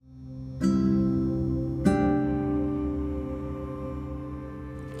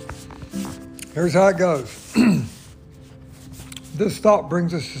Here's how it goes. This thought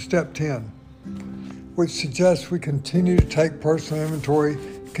brings us to step 10, which suggests we continue to take personal inventory,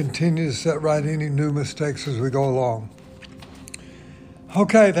 continue to set right any new mistakes as we go along.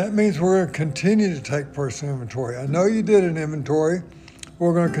 Okay, that means we're going to continue to take personal inventory. I know you did an inventory.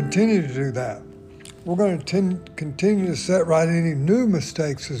 We're going to continue to do that. We're going to continue to set right any new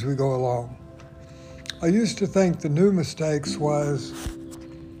mistakes as we go along. I used to think the new mistakes was,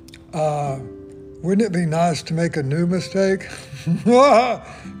 wouldn't it be nice to make a new mistake?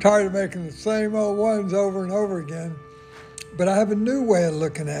 Tired of making the same old ones over and over again. But I have a new way of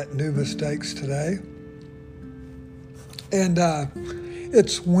looking at new mistakes today. And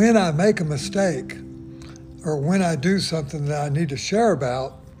it's when I make a mistake or when I do something that I need to share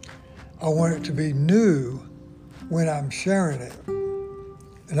about, I want it to be new when I'm sharing it.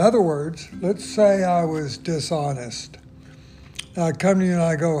 In other words, let's say I was dishonest. And I come to you and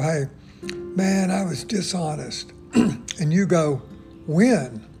I go, hey, man, I was dishonest. And you go,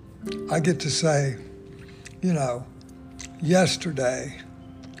 when? I get to say, yesterday,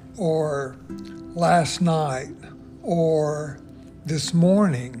 or last night, or this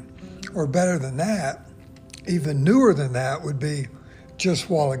morning, or better than that, even newer than that would be just a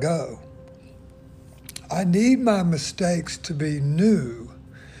while ago. I need my mistakes to be new,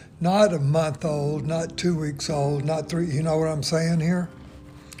 not a month old, not 2 weeks old, not 3, you know what I'm saying here?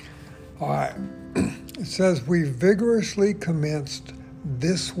 All right, it says we vigorously commenced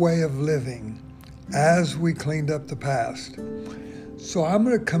this way of living as we cleaned up the past. So I'm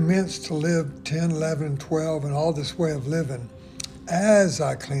going to commence to live 10, 11, 12, and all this way of living as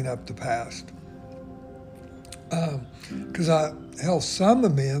I clean up the past. Because some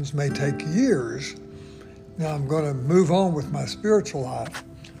amends may take years. Now I'm going to move on with my spiritual life.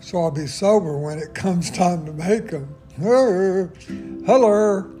 So I'll be sober when it comes time to make them.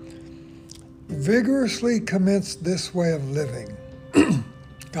 Hello. Vigorously commence this way of living.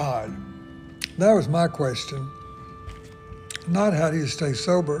 God, that was my question. Not how do you stay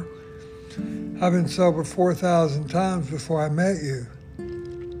sober. I've been sober 4,000 times before I met you.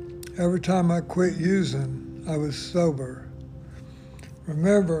 Every time I quit using, I was sober.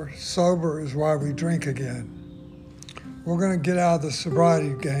 Remember, sober is why we drink again. We're going to get out of the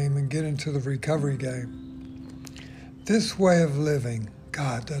sobriety game and get into the recovery game. This way of living,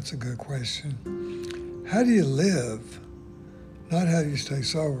 God, that's a good question. How do you live? Not how do you stay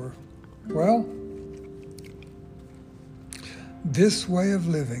sober. Well, this way of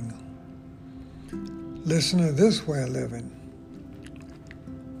living. Listen to this way of living.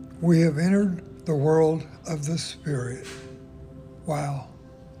 We have entered the world of the Spirit. Wow.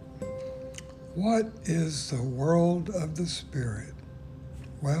 What is the world of the Spirit?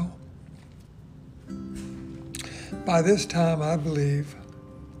 Well, by this time, I believe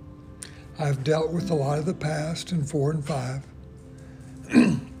I've dealt with a lot of the past in 4 and 5.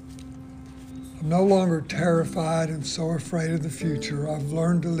 I'm no longer terrified and so afraid of the future. I've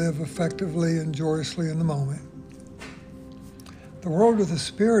learned to live effectively and joyously in the moment. The world of the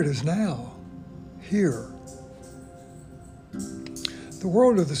Spirit is now, here. The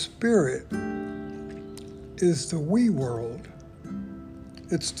world of the Spirit is the we world.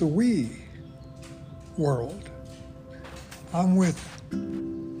 It's the we world. I'm with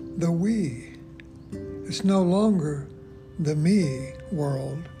the we. It's no longer the me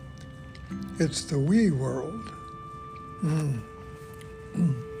world. It's the we world.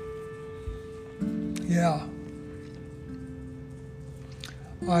 Yeah.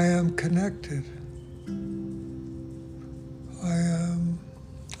 I am connected. I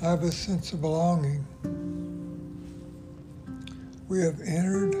have a sense of belonging. We have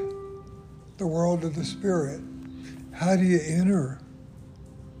entered the world of the Spirit. How do you enter?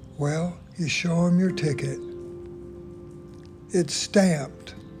 Well, you show them your ticket. It's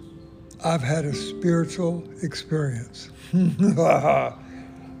stamped. I've had a spiritual experience.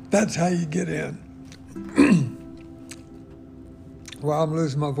 That's how you get in. Well, I'm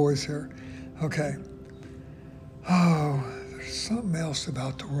losing my voice here. Okay. Oh, there's something else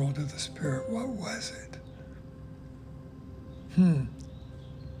about the world of the Spirit. What was it?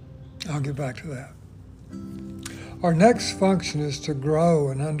 I'll get back to that. Our next function is to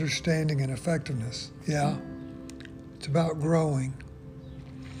grow in understanding and effectiveness. Yeah, it's about growing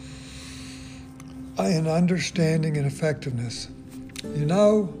in understanding and effectiveness. You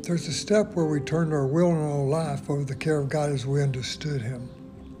know, there's a step where we turned our will and our life over the care of God as we understood Him.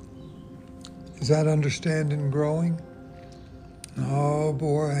 Is that understanding and growing? Oh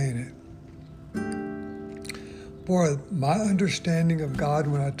boy, ain't it? Boy, my understanding of God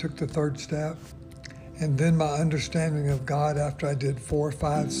when I took the third step And then my understanding of God after I did 4,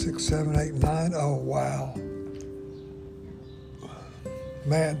 5, 6, 7, 8, 9, oh wow.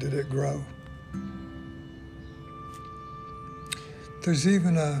 Man, did it grow. There's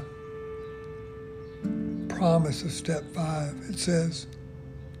even a promise of step 5. It says,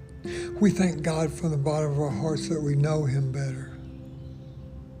 we thank God from the bottom of our hearts that we know Him better.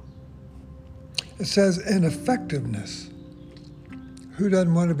 It says, and effectiveness. Who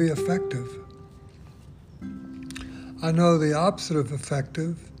doesn't want to be effective? I know the opposite of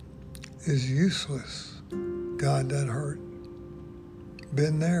effective is useless. God, that hurt.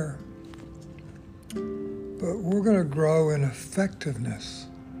 Been there. But we're going to grow in effectiveness.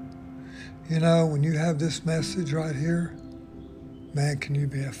 You know, when you have this message right here, man, can you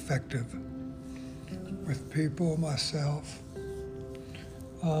be effective with people, myself.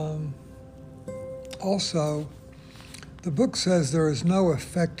 Also, the book says there is no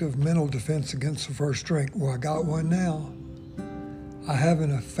effective mental defense against the first drink. Well, I got one now. I have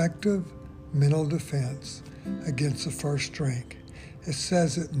an effective mental defense against the first drink. It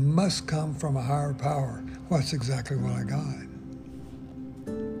says it must come from a higher power. Well, that's exactly what I got.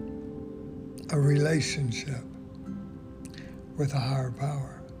 A relationship with a higher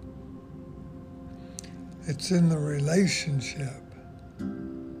power. It's in the relationship.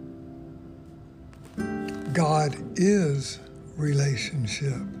 God is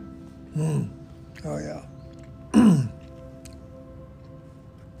relationship. Oh, yeah.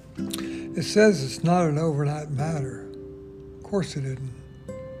 It says it's not an overnight matter. Of course it isn't.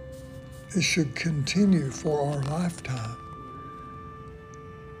 It should continue for our lifetime.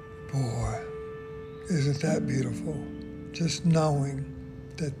 Boy, isn't that beautiful? Just knowing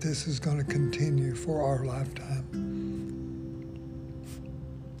that this is going to continue for our lifetime.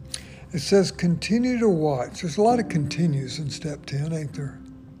 It says continue to watch. There's a lot of continues in step 10, ain't there?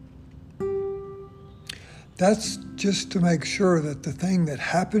 That's just to make sure that the thing that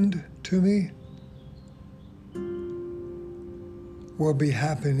happened to me will be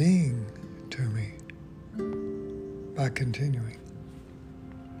happening to me by continuing.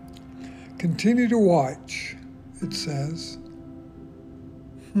 Continue to watch, it says.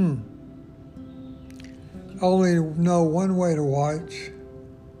 I only know one way to watch.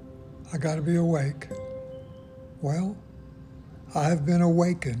 I got to be awake. Well, I have been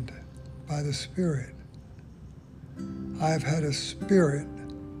awakened by the Spirit. I have had a spirit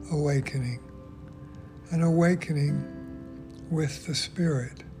awakening, an awakening with the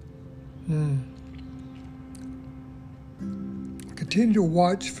Spirit. Continue to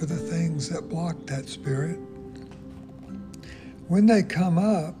watch for the things that block that spirit. When they come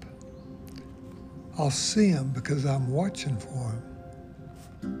up, I'll see them because I'm watching for them.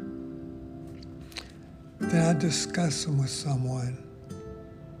 Then I discuss them with someone.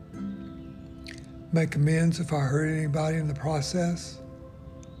 Make amends if I hurt anybody in the process.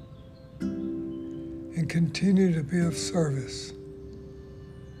 And continue to be of service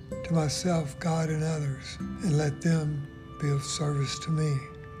to myself, God, and others. And let them be of service to me.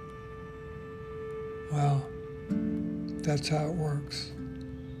 Well, that's how it works.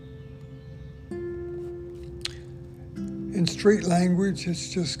 In street language, it's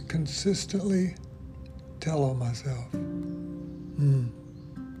just consistently tell on myself.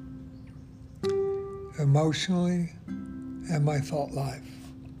 Emotionally and my thought life.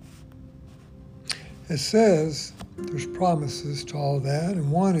 It says there's promises to all that,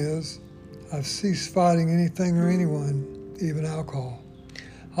 and one is I've ceased fighting anything or anyone, even alcohol.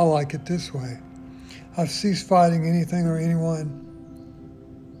 I like it this way. I've ceased fighting anything or anyone,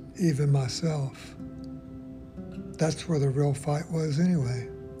 even myself. That's where the real fight was anyway.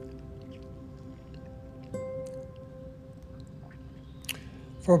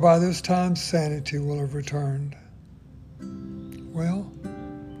 For by this time sanity will have returned. Well,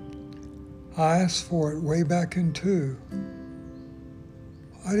 I asked for it way back in 2.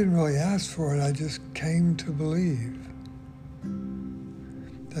 I didn't really ask for it, I just came to believe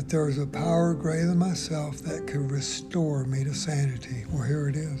that there was a power greater than myself that could restore me to sanity. Well, here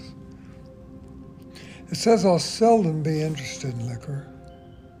it is. It says I'll seldom be interested in liquor.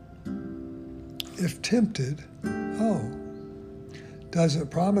 If tempted,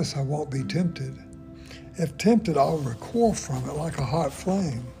 doesn't promise I won't be tempted. If tempted, I'll recoil from it like a hot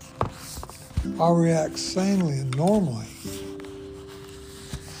flame. I'll react sanely and normally.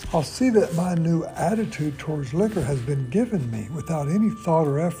 I'll see that my new attitude towards liquor has been given me without any thought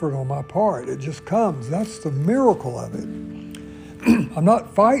or effort on my part. It just comes. That's the miracle of it. I'm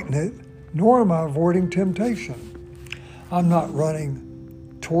not fighting it, nor am I avoiding temptation. I'm not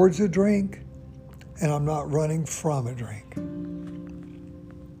running towards a drink, and I'm not running from a drink.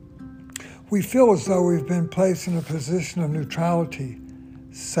 We feel as though we've been placed in a position of neutrality,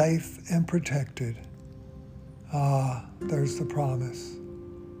 safe and protected. Ah, there's the promise.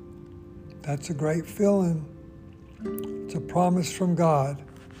 That's a great feeling. It's a promise from God.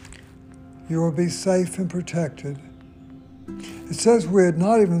 You will be safe and protected. It says we had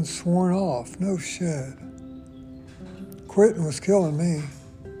not even sworn off. No shit. Quitting was killing me.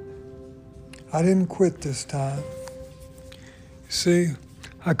 I didn't quit this time. You see,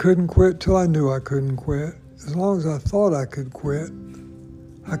 I couldn't quit till I knew I couldn't quit. As long as I thought I could quit,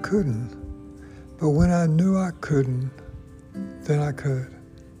 I couldn't. But when I knew I couldn't, then I could.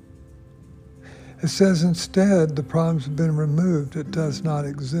 It says instead the problem's been removed. It does not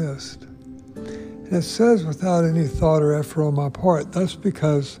exist. And it says without any thought or effort on my part. That's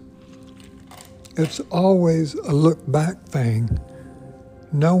because it's always a look-back thing.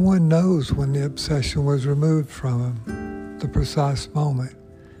 No one knows when the obsession was removed from him, the precise moment.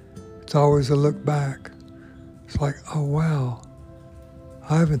 It's always a look back. It's like, oh wow,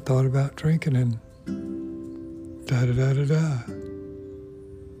 I haven't thought about drinking in da-da-da-da-da.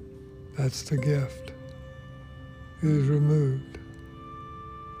 That's the gift. It is removed.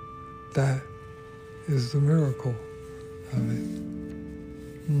 That is the miracle of it.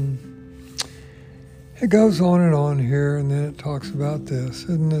 It goes on and on here, and then it talks about this.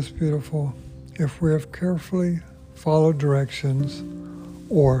 Isn't this beautiful? If we have carefully followed directions,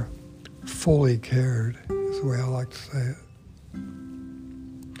 or fully cared, is the way I like to say it,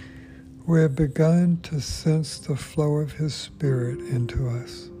 we have begun to sense the flow of His Spirit into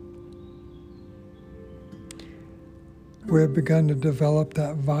us. We have begun to develop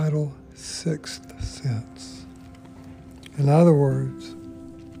that vital sixth sense. In other words,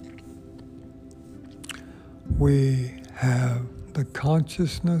 we have the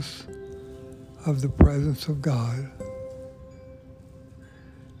consciousness of the presence of God.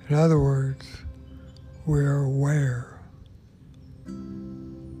 In other words, we're aware,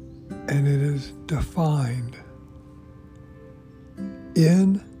 and it is defined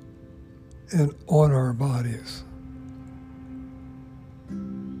in and on our bodies.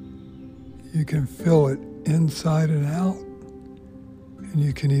 You can feel it inside and out, and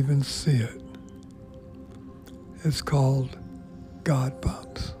you can even see it. It's called God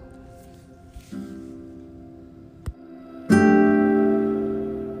bumps.